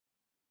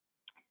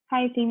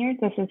Hi, seniors.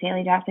 This is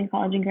Haley Jackson,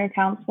 College and Career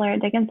Counselor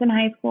at Dickinson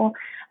High School.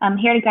 I'm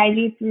here to guide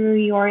you through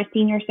your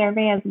senior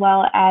survey, as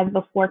well as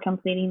before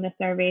completing the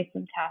survey,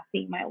 some tasks that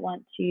you might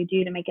want to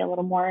do to make it a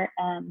little more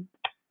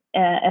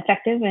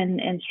effective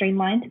and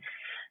streamlined.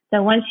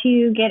 So once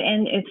you get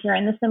in, if you're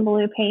in the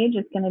Symbaloo page,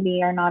 it's going to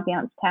be our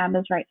Naviance tab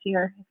is right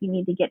here. If you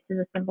need to get to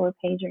the Symbaloo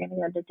page, you're going to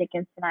go to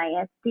Dickinson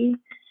ISD.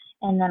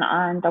 And then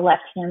on the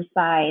left-hand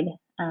side,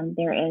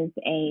 there is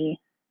a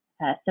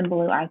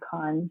Symbaloo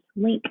icons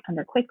link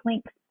under quick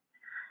links.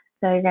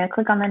 So you're going to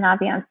click on the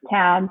Naviance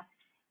tab.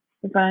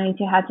 We're going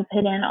to have to put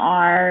in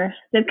our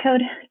zip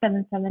code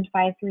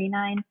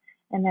 77539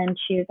 and then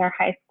choose our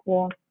high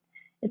school.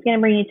 It's going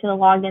to bring you to the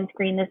login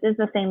screen. This is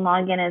the same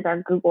login as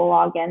our Google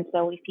login.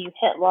 So if you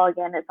hit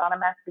login, it's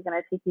automatically going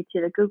to take you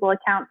to the Google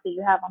account that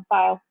you have on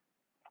file.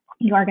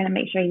 You are going to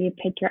make sure you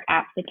pick your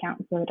apps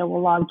account so that it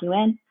will log you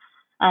in.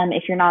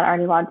 If you're not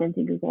already logged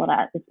into Google,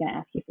 it's going to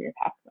ask you for your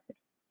password.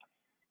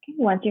 Okay,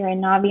 once you're in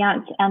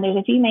Naviance, there's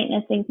a few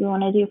maintenance things we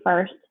want to do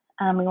first.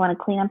 We want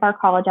to clean up our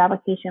college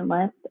application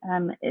list.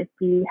 If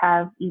you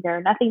have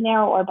either nothing there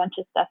or a bunch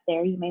of stuff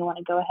there, you may want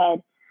to go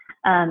ahead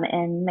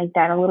and make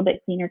that a little bit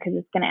cleaner because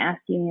it's going to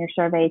ask you in your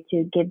survey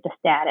to give the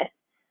status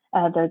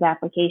of those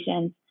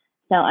applications.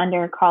 So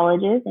under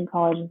colleges and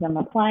colleges I'm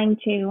applying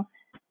to,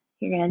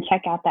 you're going to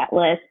check out that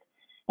list.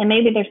 And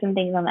maybe there's some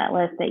things on that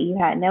list that you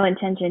had no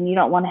intention. You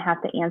don't want to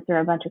have to answer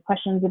a bunch of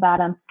questions about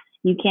them.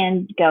 You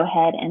can go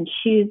ahead and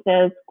choose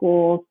those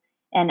schools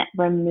and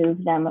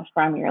remove them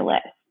from your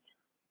list.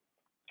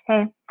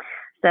 Okay,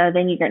 so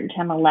then you're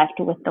kind of left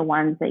with the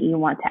ones that you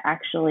want to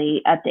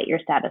actually update your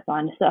status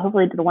on. So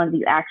hopefully the ones that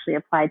you actually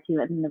applied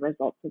to and the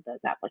results of those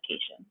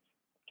applications.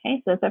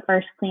 Okay, so the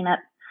first cleanup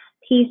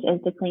piece is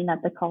to clean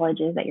up the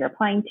colleges that you're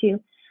applying to.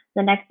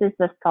 The next is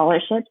the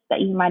scholarships that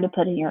you might have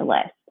put in your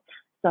list.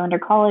 So under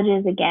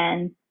colleges,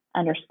 again,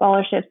 under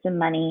scholarships and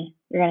money,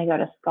 you're going to go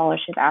to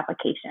scholarship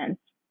applications.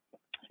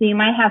 So you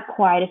might have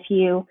quite a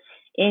few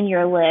in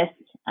your list,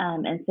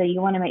 and so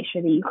you want to make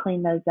sure that you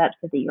clean those up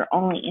so that you're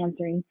only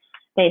answering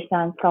based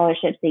on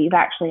scholarships that you've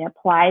actually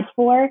applied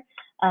for,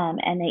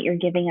 and that you're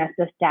giving us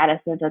the status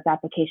of those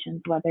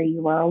applications, whether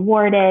you were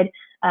awarded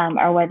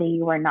or whether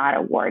you were not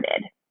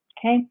awarded.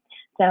 Okay,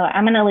 so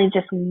I'm going to leave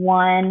just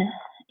one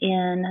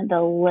in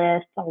the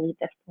list. I'll leave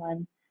this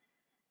one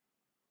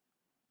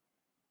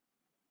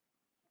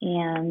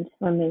and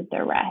remove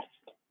the rest.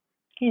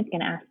 Okay, it's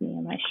going to ask me,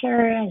 am I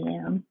sure? I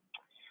am.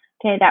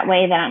 Okay, that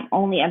way that I'm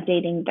only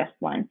updating this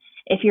one.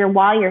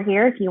 While you're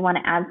here, if you want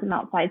to add some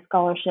outside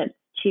scholarships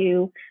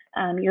to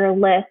your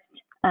list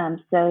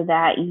so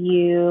that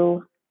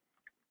you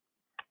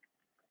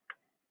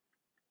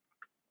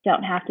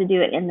don't have to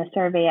do it in the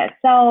survey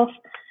itself,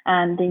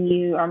 then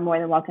you are more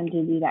than welcome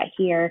to do that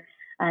here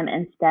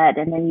instead,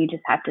 and then you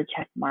just have to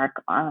check mark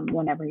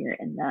whenever you're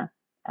in the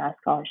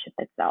scholarship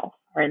itself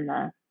or in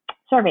the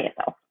survey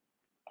itself.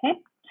 Okay.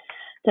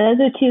 So those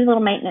are two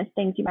little maintenance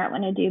things you might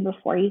want to do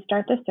before you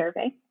start the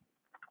survey.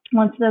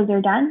 Once those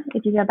are done,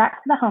 if you go back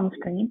to the home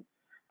screen,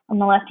 on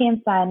the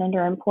left-hand side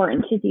under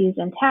important to-dos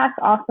and tasks,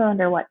 also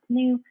under what's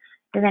new,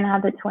 you're going to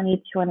have the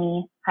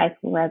 2020 high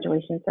school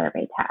graduation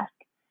survey task.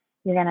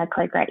 You're going to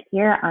click right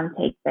here on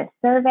Take This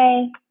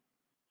Survey.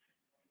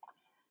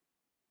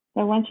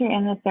 So once you're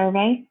in the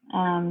survey,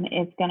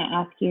 it's going to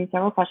ask you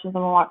several questions,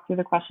 and we'll walk through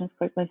the questions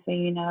quickly so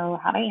you know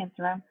how to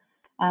answer them.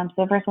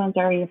 So the first one's,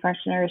 are you a first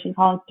generation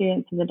college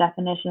student? So the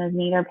definition is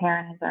neither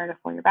parent has earned a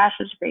 4-year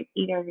bachelor's degree. If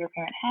either of your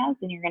parent has,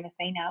 then you're going to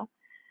say no.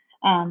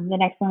 The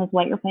next one is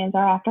what your plans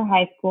are after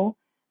high school.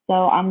 So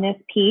on this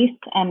piece,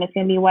 it's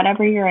going to be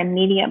whatever your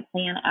immediate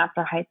plan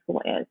after high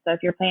school is. So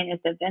if your plan is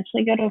to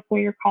eventually go to a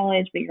 4-year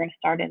college, but you're going to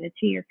start at a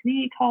 2-year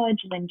community college,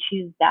 then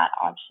choose that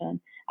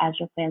option as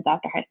your plans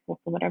after high school.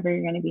 So whatever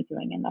you're going to be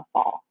doing in the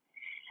fall.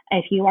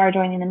 If you are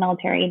joining the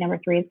military, number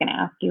 3 is going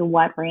to ask you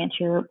what branch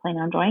you're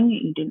planning on joining.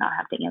 You do not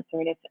have to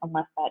answer it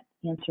unless that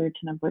answer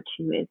to number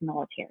 2 is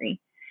military.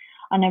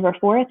 On number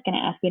 4, it's going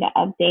to ask you to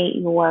update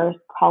your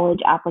college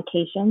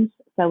applications.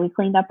 So we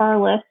cleaned up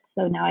our list.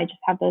 So now I just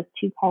have those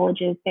 2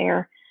 colleges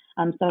there.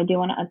 So I do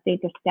want to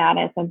update the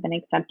status. I've been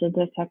accepted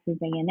to Texas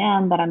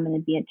A&M, but I'm going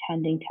to be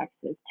attending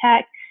Texas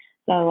Tech.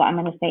 So I'm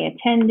going to say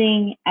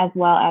attending as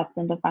well as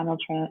send a final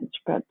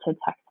transcript to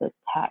Texas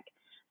Tech.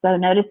 So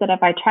notice that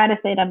if I try to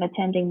say that I'm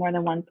attending more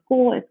than one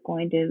school, it's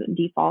going to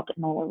default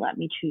and will let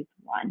me choose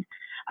one.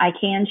 I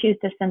can choose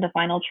to send a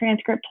final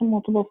transcript to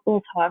multiple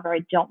schools. However, I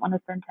don't want to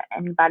send to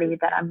anybody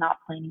that I'm not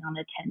planning on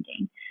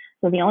attending.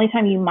 So the only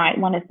time you might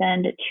want to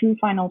send 2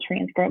 final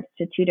transcripts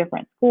to 2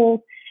 different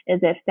schools is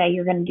if, say,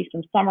 you're going to do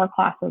some summer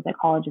classes at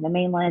College of the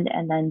Mainland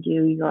and then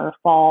do your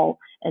fall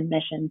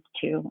admissions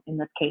to, in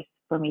this case,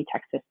 for me,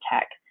 Texas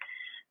Tech.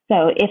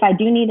 So if I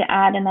do need to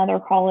add another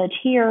college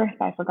here, if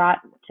I forgot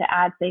to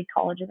add, say,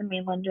 College of the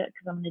Mainland,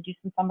 because I'm going to do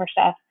some summer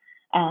stuff,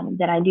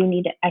 then I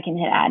can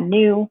hit add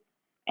new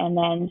and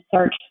then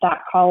search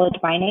that college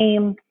by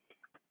name,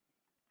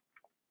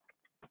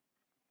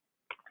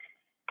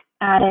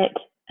 add it,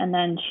 and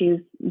then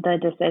choose the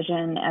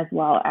decision as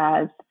well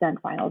as send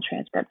final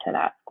transcript to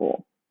that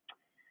school.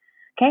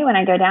 Okay, when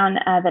I go down,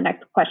 the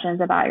next question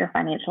is about your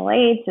financial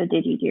aid. So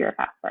did you do your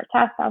passport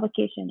test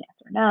application, yes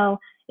or no?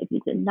 If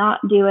you did not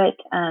do it,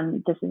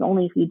 this is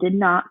only if you did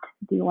not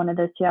do one of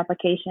those two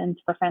applications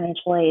for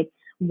financial aid.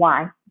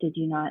 Why did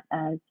you not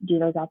do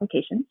those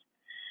applications?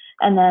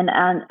 And then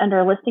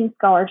under listing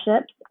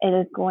scholarships, it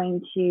is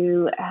going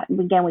to,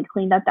 again, we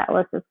cleaned up that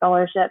list of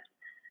scholarships.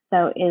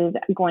 So it is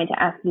going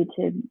to ask you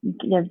to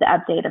give the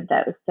update of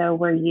those. So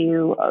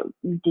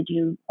did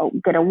you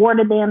get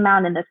awarded the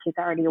amount? In this case,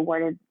 I already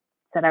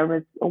said I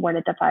was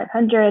awarded the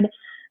 500.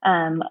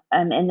 And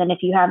then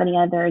if you have any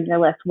other in your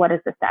list, what is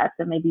the status?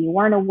 So maybe you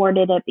weren't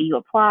awarded it, but you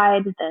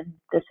applied, then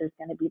this is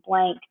going to be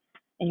blank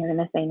and you're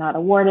going to say not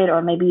awarded,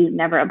 or maybe you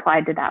never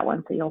applied to that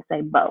one. So you'll say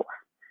both.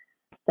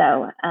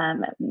 So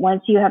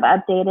once you have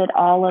updated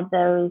all of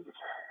those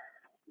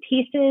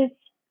pieces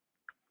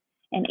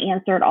and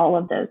answered all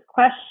of those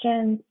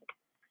questions,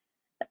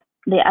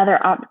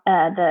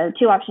 the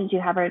two options you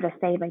have are to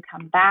save and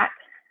come back,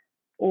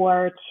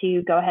 or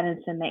to go ahead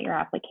and submit your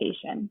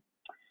application.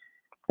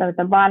 So at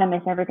the bottom,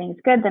 if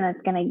everything's good, then it's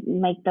going to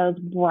make those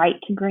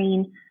bright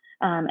green,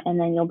 and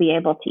then you'll be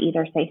able to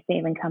either say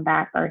save and come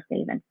back or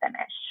save and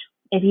finish.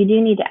 If you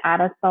do need to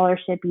add a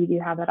scholarship, you do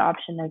have that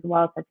option as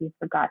well. So if you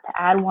forgot to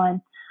add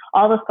one,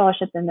 all the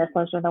scholarships in this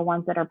list are the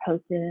ones that are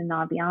posted in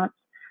Naviance.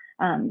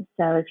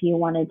 So if you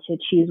wanted to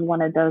choose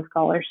one of those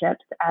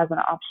scholarships as an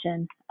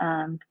option,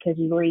 because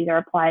you were either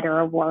applied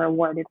or were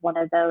awarded one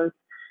of those,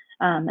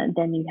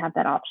 then you have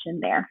that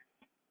option there.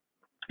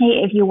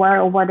 If you were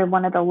awarded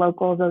one of the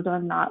locals, those are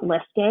not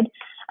listed,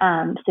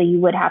 so you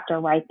would have to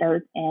write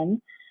those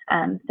in.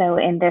 So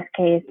in this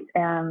case,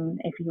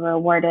 if you were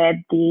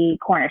awarded the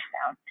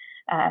Cornerstone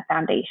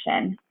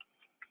Foundation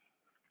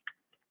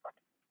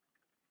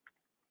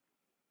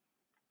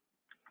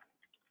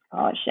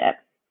scholarship,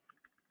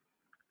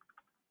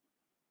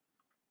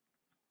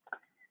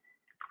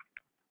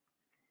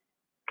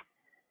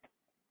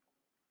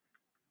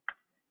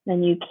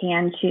 then you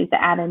can choose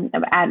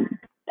to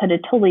put a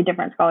totally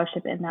different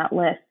scholarship in that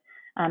list,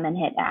 and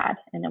hit add,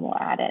 and it will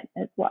add it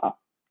as well.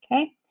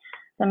 Okay,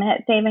 so I'm gonna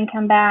hit save and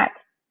come back.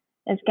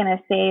 It's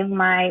gonna save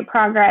my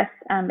progress,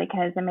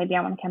 because then maybe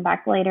I want to come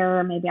back later,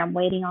 or maybe I'm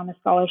waiting on a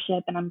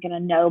scholarship and I'm gonna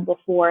know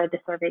before the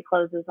survey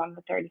closes on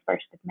the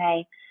 31st of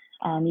May.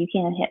 You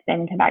can hit save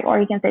and come back, or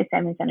you can say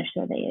save and finish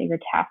so that your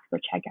task for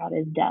checkout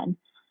is done.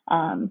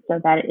 So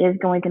that it is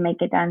going to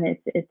make it done is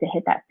to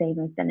hit that save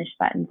and finish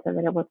button so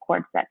that it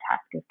records that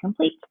task is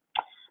complete.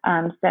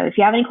 So if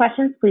you have any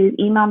questions, please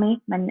email me.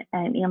 My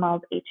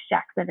email is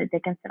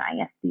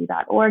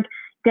hjackson@dickinsonisd.org.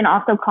 You can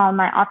also call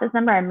my office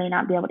number. I may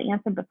not be able to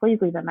answer, but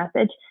please leave a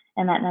message.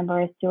 And that number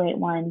is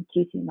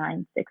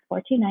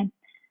 281-229-6429.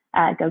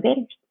 Go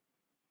Gators.